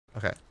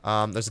Okay.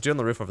 There's a dude on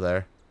the roof over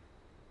there.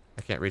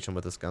 I can't reach him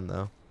with this gun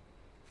though.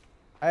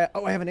 I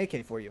have an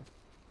AK for you.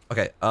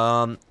 Okay.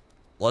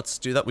 Let's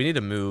do that. We need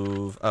to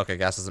move. Okay,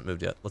 gas hasn't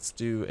moved yet. Let's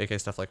do AK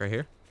stuff like right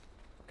here.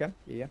 Okay.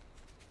 Yeah.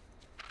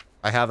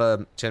 I have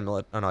a chain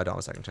military. Oh no, I don't have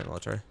a second chain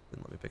military.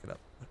 Didn't let me pick it up.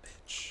 What a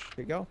bitch.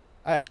 Here you go.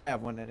 I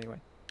have one anyway.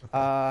 Okay.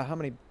 How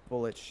many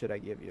bullets should I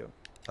give you?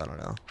 I don't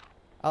know.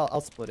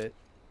 I'll split it.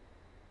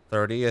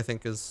 30, I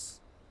think is.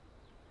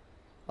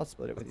 I'll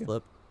split it with you.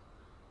 Flip.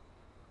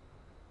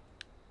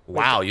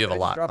 Wow, Wait, you have a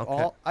lot.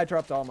 Okay. I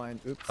dropped all mine.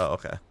 Oops. Oh,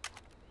 okay.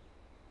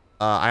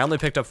 I only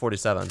picked up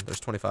 47. There's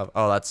 25.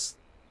 Oh, that's.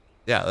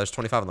 Yeah, there's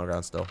 25 on the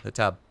ground still. Hit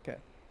tab. Okay.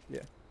 Yeah.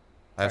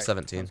 I have Right,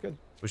 17. sounds good.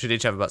 We should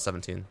each have about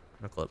 17 in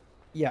a clip.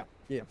 Yeah.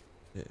 Yeah.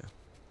 Yeah.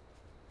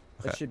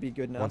 That Okay. should be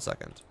good enough. 1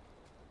 second.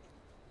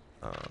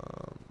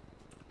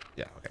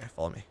 Yeah, okay,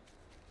 follow me.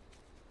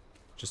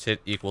 Just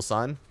hit equal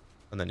sign,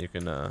 and then you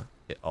can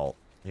hit alt.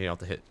 You don't have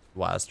to hit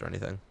WASD or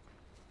anything.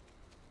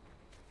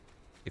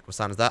 Equal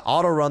sign is that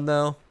auto run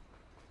though.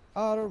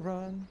 Auto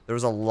run. There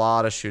was a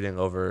lot of shooting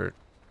over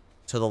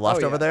to the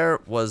left over yeah. there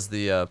was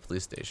the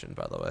police station,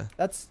 by the way.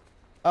 That's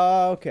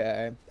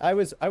okay. I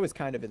was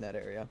kind of in that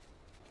area.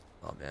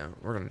 Oh man,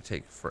 we're gonna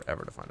take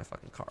forever to find a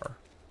fucking car.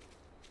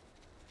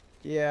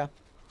 Yeah.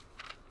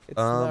 It's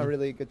not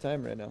really a good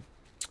time right now.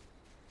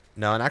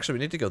 No, and actually we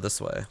need to go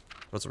this way.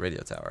 What's a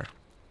radio tower?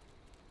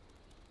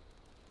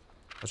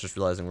 I was just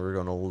realizing we were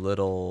going a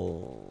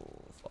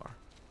little far.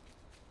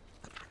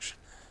 That direction.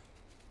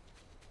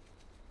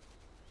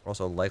 We're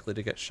also likely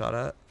to get shot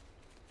at.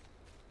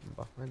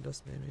 Behind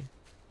us, maybe.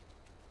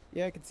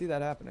 Yeah, I can see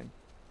that happening.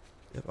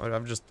 Yep,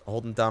 I'm just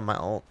holding down my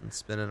alt and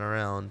spinning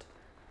around.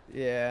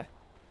 Yeah.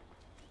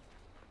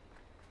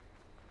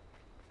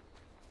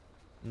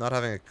 Not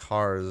having a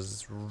car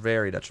is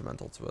very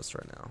detrimental to us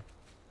right now.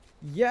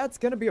 Yeah, it's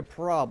gonna be a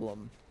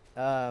problem.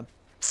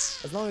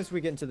 As long as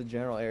we get into the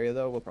general area,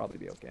 though, we'll probably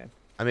be okay.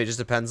 I mean, it just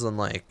depends on,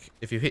 like,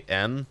 if you hit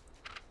M,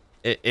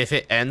 if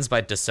it ends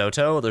by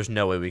DeSoto, there's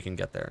no way we can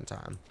get there in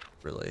time,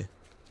 really.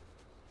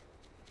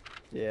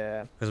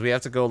 Yeah. Because we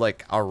have to go,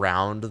 like,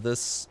 around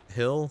this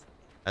hill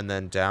and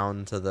then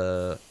down to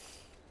the...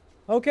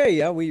 Okay,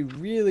 yeah, we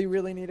really,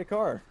 really need a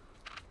car.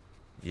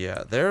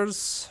 Yeah,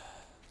 there's...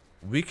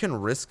 We can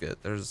risk it.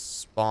 There's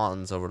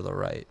spawns over to the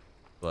right,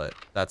 but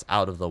that's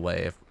out of the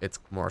way if it's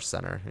more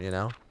center, you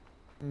know?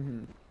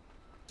 Mm-hmm.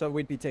 So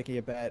we'd be taking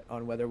a bet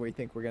on whether we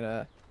think we're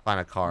gonna Find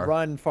a car.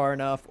 run far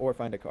enough or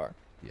find a car.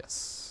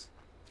 Yes.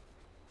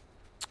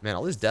 Man,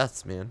 all these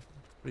deaths, man.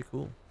 Pretty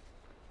cool.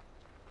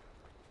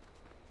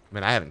 I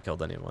mean, I haven't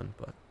killed anyone,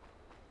 but...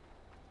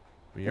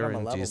 We're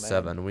in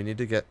D7. Man. We need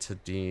to get to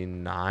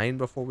D9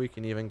 before we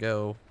can even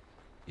go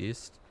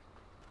east.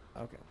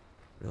 Okay.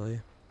 Really?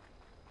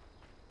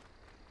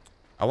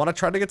 I want to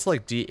try to get to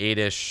like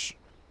D8-ish.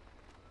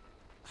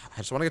 I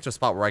just want to get to a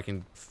spot where I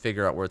can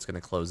figure out where it's going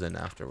to close in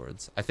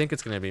afterwards. I think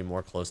it's going to be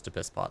more close to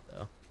Piss Pot,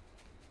 though.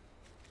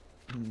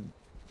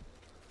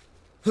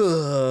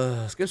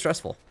 It's getting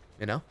stressful,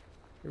 you know?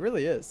 It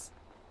really is.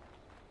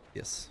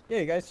 Yes. Yeah,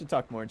 you guys should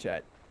talk more in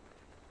chat.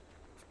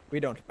 We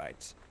don't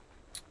fight.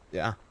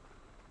 Yeah.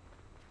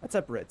 What's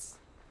up, Ritz?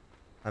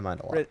 I mind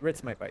a lot.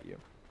 Ritz might bite you.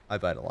 I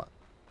bite a lot.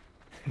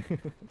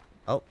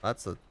 Oh,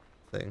 that's a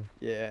thing.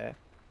 Yeah.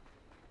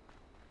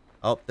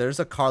 Oh, there's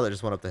a car that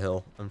just went up the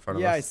hill in front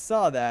of us. Yeah, I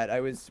saw that.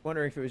 I was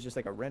wondering if it was just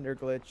like a render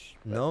glitch.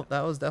 Nope,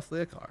 that was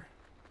definitely a car.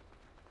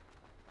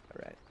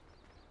 All right.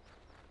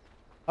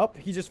 Oh,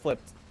 he just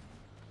flipped.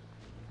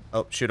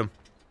 Oh, shoot him.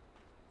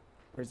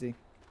 Where's he?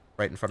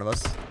 Right in front of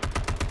us.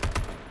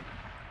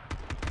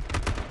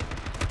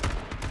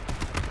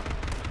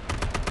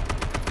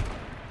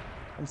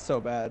 I'm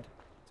so bad.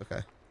 It's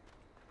okay.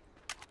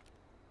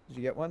 Did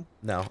you get one?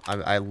 No,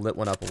 I lit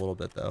one up a little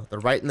bit, though. They're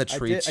right in the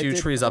tree. Two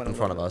trees up in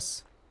front of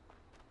us.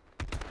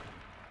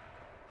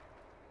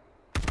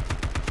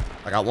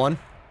 I got one.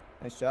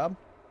 Nice job.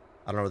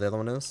 I don't know where the other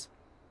one is.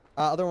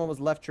 Other one was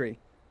left tree.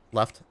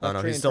 Left? Oh,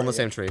 no, he's still in the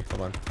same tree.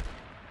 Hold on.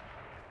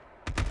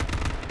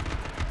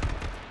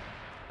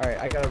 All right,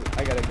 I gotta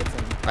get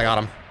some. I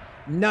got him.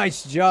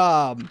 Nice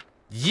job.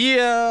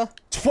 Yeah.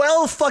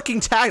 12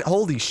 fucking tag.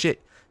 Holy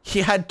shit.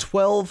 He had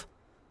 12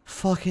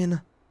 fucking.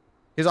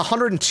 He has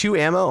 102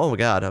 ammo. Oh my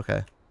god.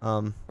 Okay.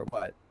 For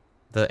what?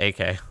 The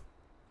AK.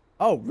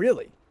 Oh,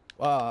 really?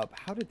 How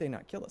did they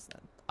not kill us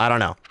then? I don't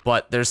know,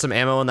 but there's some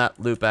ammo in that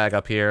loot bag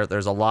up here.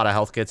 There's a lot of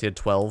health kits. He had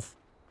 12.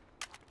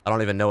 I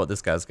don't even know what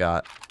this guy's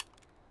got.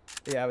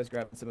 Yeah, I was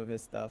grabbing some of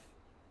his stuff.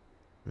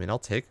 I mean, I'll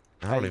take.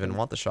 I don't even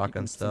want the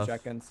shotgun stuff.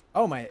 Shotguns.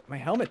 Oh, my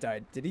helmet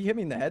died. Did he hit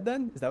me in the head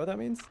then? Is that what that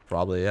means?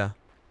 Probably, yeah.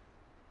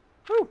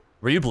 Whew.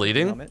 Were you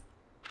bleeding? Helmet.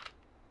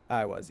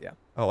 I was, yeah.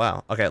 Oh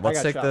wow. Okay,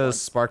 let's take the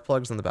once. spark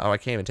plugs in the back. Oh, I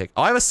can't even take.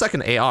 Oh, I have a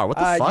second AR. What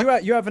the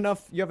fuck? You have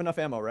enough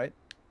ammo, right?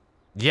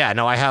 Yeah.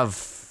 No, I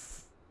have.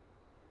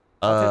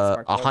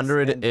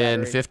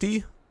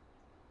 150.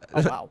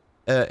 Oh wow.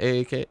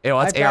 AK. Oh,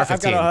 that's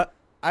AR-15.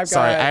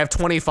 Sorry, I have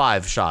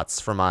 25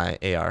 shots for my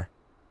AR.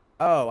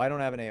 Oh, I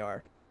don't have an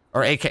AR.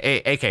 Or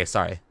AK.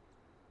 Sorry.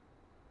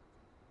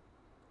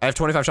 I have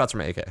 25 shots for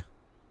my AK.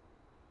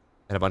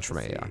 And a bunch from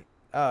Let's AR. see.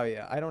 Oh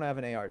yeah, I don't have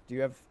an AR.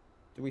 Do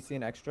we see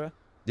an extra?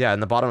 Yeah, in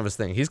the bottom of his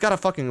thing. He's got a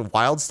fucking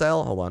wild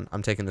style. Hold on,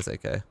 I'm taking this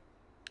AK.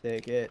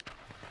 Take it.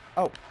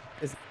 Oh,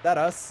 is that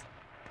us?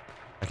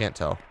 I can't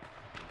tell.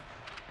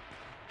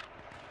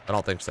 I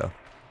don't think so.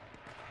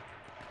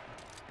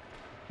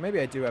 Maybe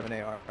I do have an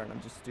AR and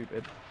I'm just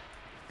stupid.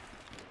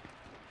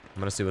 I'm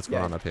gonna see what's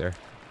going on up here.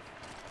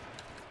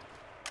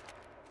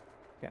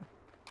 Okay.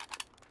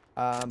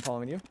 I'm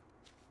following you.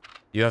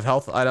 You have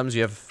health items,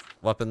 you have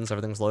weapons,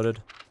 everything's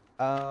loaded.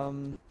 How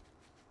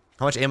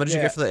much ammo did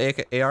you get for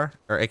the AR?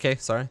 Or AK,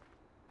 sorry?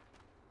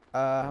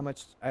 How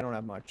much? I don't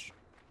have much.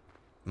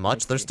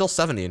 Much? There's still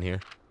 70 in here.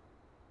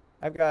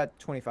 I've got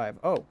 25.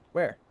 Oh,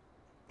 where?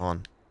 Hold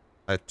on.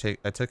 I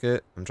took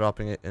it. I'm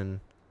dropping it in.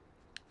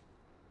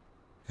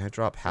 Can I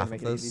drop half of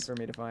make it this? easy for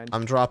me to find.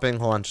 I'm dropping.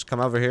 Hold on. Just come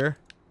over here.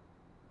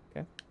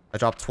 Okay. I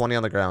dropped 20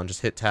 on the ground.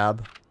 Just hit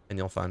tab, and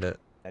you'll find it.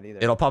 That either.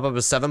 It'll pop up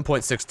as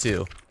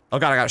 7.62. Oh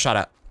god, I got shot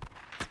at.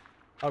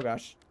 Oh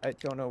gosh, I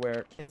don't know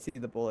where. Can't see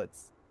the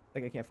bullets.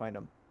 Like I can't find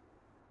them.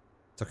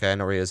 It's okay. I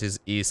know where he is. He's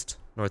east,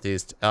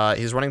 northeast.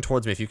 He's running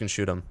towards me. If you can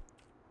shoot him.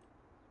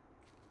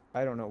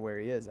 I don't know where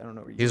he is. I don't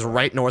know where He's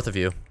right north of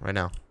you right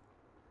now.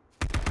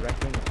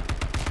 Directing.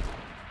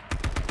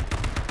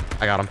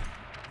 I got him.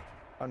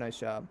 Oh, nice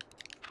job.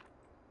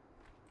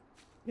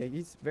 Yeah,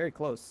 he's very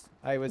close.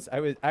 I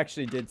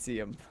actually did see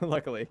him.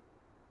 Luckily.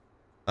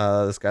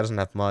 This guy doesn't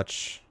have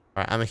much.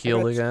 All right, I'm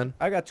healed again.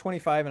 I got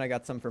 25 and I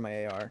got some for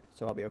my AR,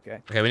 so I'll be okay.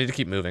 Okay, we need to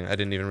keep moving. I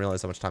didn't even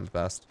realize how much time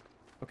passed.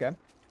 Okay.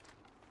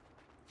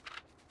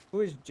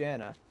 Who is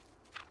Jana?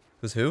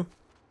 Who's who?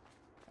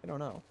 I don't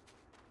know.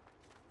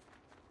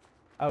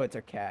 Oh, it's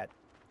her cat.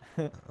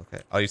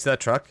 Okay. Oh, you see that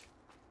truck?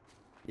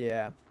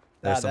 Yeah.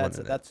 There's someone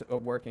That's a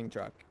working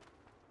truck.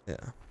 Yeah.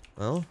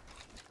 Well.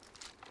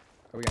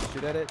 Are we gonna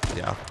shoot at it?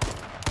 Yeah.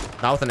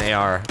 Not with an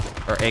AR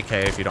or AK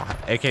if you don't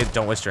have AK.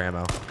 Don't waste your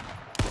ammo.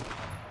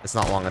 It's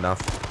not long enough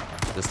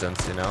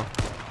distance, you know.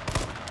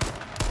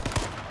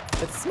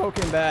 It's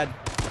smoking bad.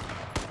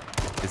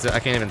 Is it? I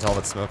can't even tell if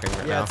it's smoking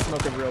right now. Yeah, it's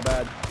smoking real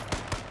bad.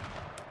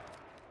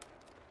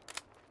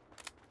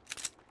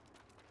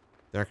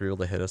 They're not gonna be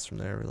able to hit us from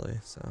there, really.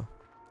 So.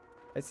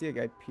 I see a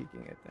guy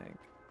peeking, I think.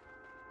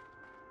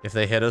 If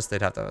they hit us,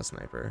 they'd have to have a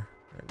sniper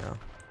right now.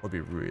 Would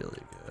be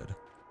really good.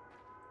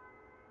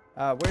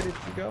 Where did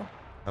you go?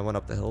 I went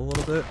up the hill a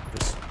little bit.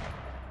 Just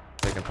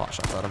taking pot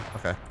shots at him.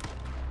 Okay.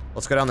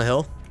 Let's go down the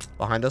hill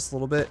behind us a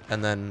little bit,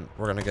 and then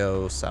we're gonna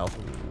go south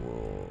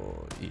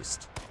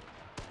east.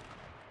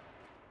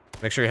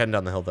 Make sure you're heading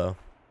down the hill though,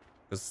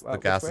 because the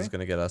gas is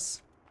gonna get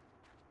us.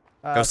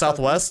 Go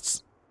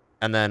southwest,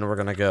 and then we're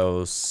gonna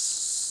go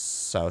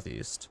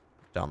southeast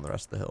down the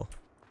rest of the hill.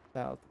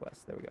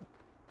 Southwest. There we go.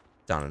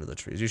 Down into the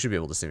trees. You should be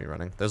able to see me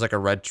running. There's like a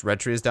red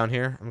trees down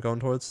here. I'm going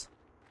towards.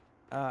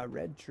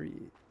 Red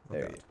tree.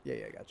 There. Okay. Yeah,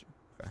 I got you.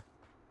 Okay.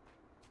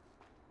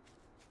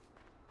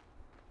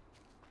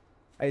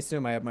 I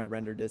assume I have my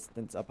render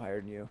distance up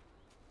higher than you.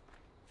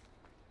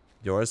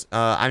 Yours?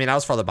 I mean, I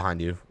was farther behind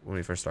you when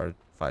we first started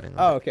fighting.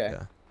 Oh, okay.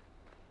 Yeah.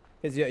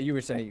 Because you were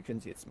saying you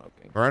couldn't see it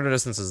smoking. My render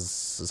distance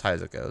is as high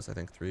as it goes. I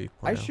think 3.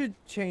 I should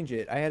change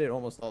it. I had it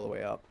almost all the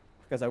way up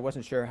because I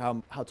wasn't sure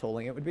how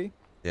tolling it would be.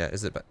 Yeah.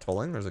 Is it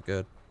tolling or is it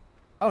good?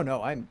 Oh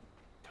no, I'm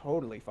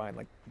totally fine.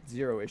 Like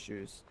 0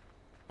 issues.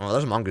 Oh,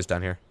 there's a mongoose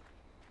down here.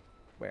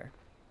 Where?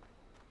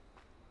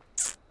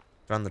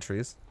 Down the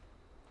trees.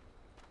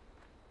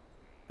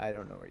 I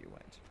don't know where you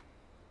went.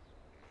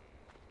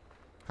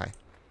 Hi.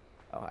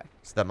 Oh, hi.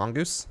 Is that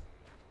mongoose?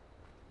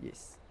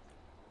 Yes.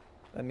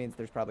 That means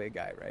there's probably a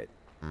guy, right?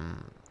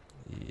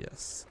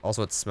 Yes.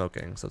 Also, it's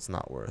smoking, so it's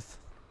not worth.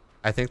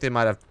 I think they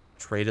might have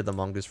traded the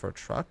mongoose for a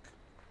truck.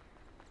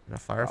 In a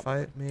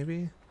firefight,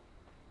 maybe?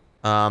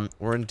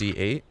 We're in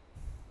D8.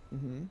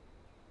 Mm-hmm.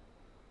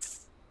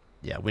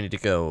 Yeah, we need to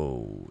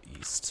go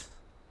east.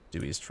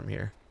 Due east from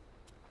here.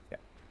 Yeah.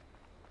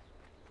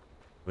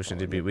 We need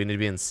to be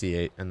in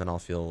C8, and then I'll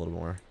feel a little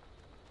more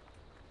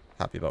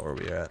happy about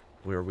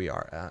where we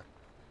are at.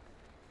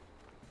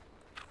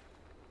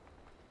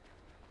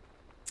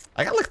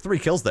 I got like 3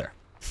 kills there.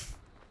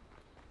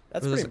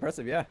 That's pretty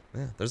impressive, yeah.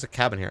 Yeah, there's a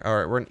cabin here. All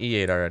right, we're in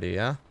E8 already,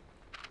 yeah?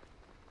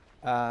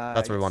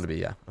 That's where we want to be,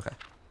 yeah. Okay.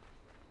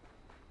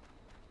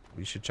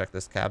 We should check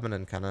this cabin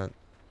and kind of...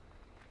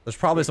 There's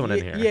probably someone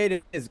in here.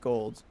 E8 is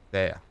gold.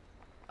 Yeah,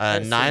 yeah.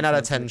 9 out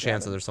of 10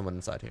 chance that there's someone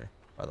inside here,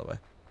 by the way.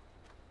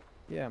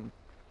 Yeah,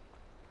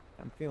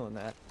 I'm feeling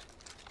that.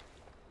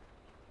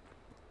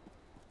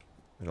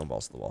 I'm going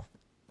balls to the wall.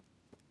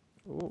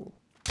 Ooh.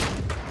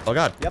 Oh,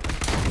 God. Yep.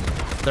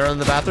 They're in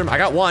the bathroom. I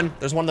got one.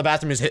 There's one in the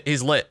bathroom.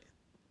 He's lit.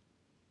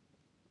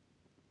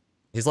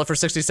 He's lit for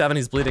 67.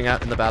 He's bleeding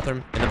out in the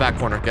bathroom. In the back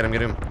corner. Get him,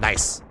 get him.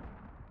 Nice.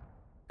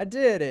 I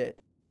did it.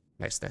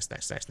 Nice, nice,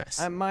 nice, nice, nice.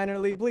 I'm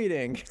minorly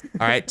bleeding.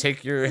 All right,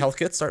 take your health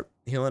kit. Start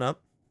healing up.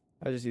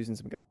 I was just using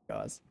some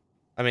gauze.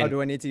 I mean, oh,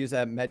 do I need to use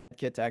that med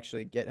kit to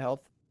actually get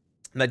health?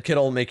 Med kit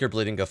will make your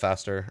bleeding go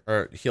faster,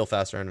 or heal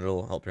faster, and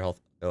it'll help your health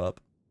go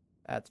up.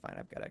 That's fine.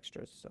 I've got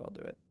extras, so I'll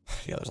do it.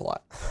 Yeah, there's a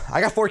lot. I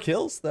got 4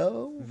 kills,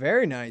 though.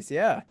 Very nice,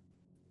 yeah.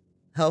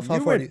 How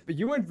far do you?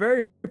 You went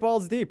very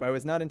balls deep. I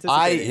was not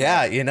anticipating.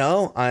 Yeah, you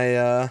know,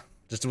 I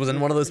just was in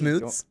one of those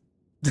moods.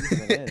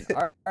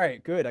 All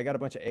right, good. I got a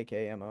bunch of AK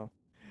ammo.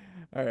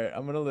 All right,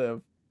 I'm gonna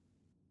live.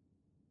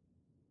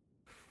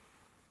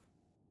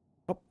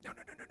 Oh no.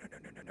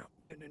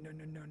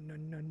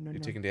 You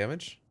taking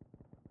damage?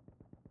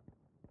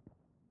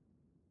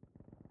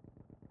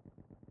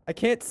 I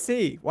can't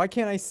see. Why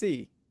can't I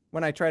see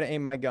when I try to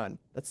aim my gun?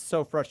 That's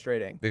so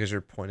frustrating. Because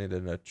you're pointed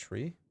in a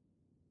tree?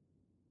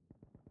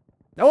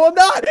 No, I'm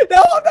not!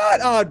 No, I'm not!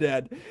 Oh, I'm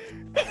dead.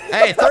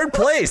 Hey, third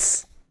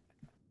place!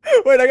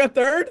 Wait, I got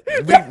third?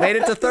 We made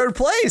it to third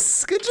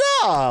place! Good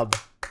job!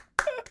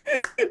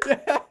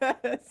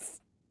 Yes!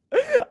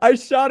 I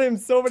shot him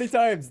so many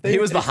times. He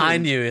was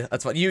behind you.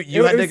 That's what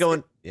you had to go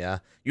in. Yeah.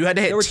 You had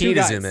to hit T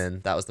to zoom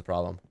in. That was the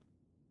problem.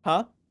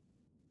 Huh?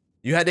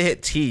 You had to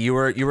hit T. You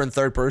were in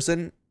third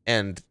person,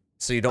 and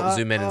so you don't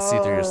zoom in and see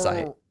through your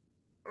sight.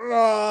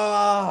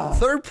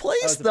 Third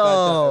place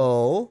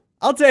though.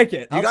 I'll take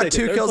it. You got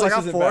 2 kills. I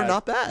got 4.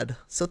 Not bad.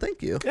 So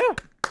thank you. Yeah,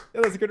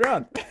 it was a good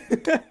round.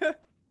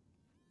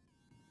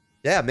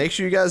 Yeah, make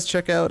sure you guys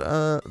check out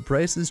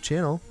Bryce's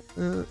channel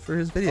for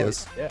his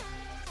videos. Oh, yeah.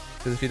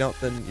 Because if you don't,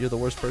 then you're the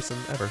worst person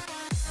ever.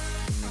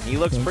 He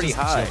looks pretty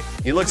high.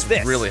 He looks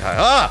really high.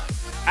 Ah!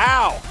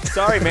 Ow!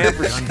 Sorry, man,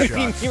 for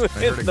shooting you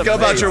in the Go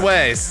about face. your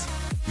ways.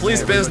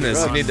 Police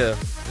business. You need to.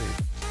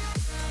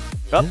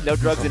 Oh, no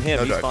drugs in him.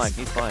 No He's drugs. fine.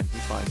 He's fine.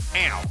 He's fine.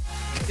 Ow!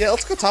 Yeah,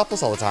 let's go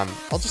topless all the time.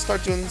 I'll just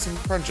start doing some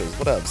crunches.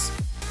 Whatevs.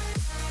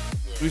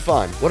 It'll be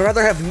fun. Would I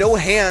rather have no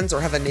hands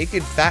or have a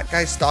naked fat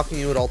guy stalking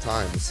you at all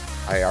times?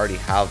 I already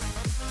have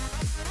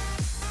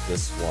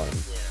this one.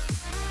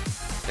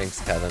 Thanks,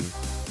 Kevin.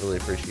 Really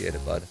appreciate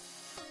it, bud.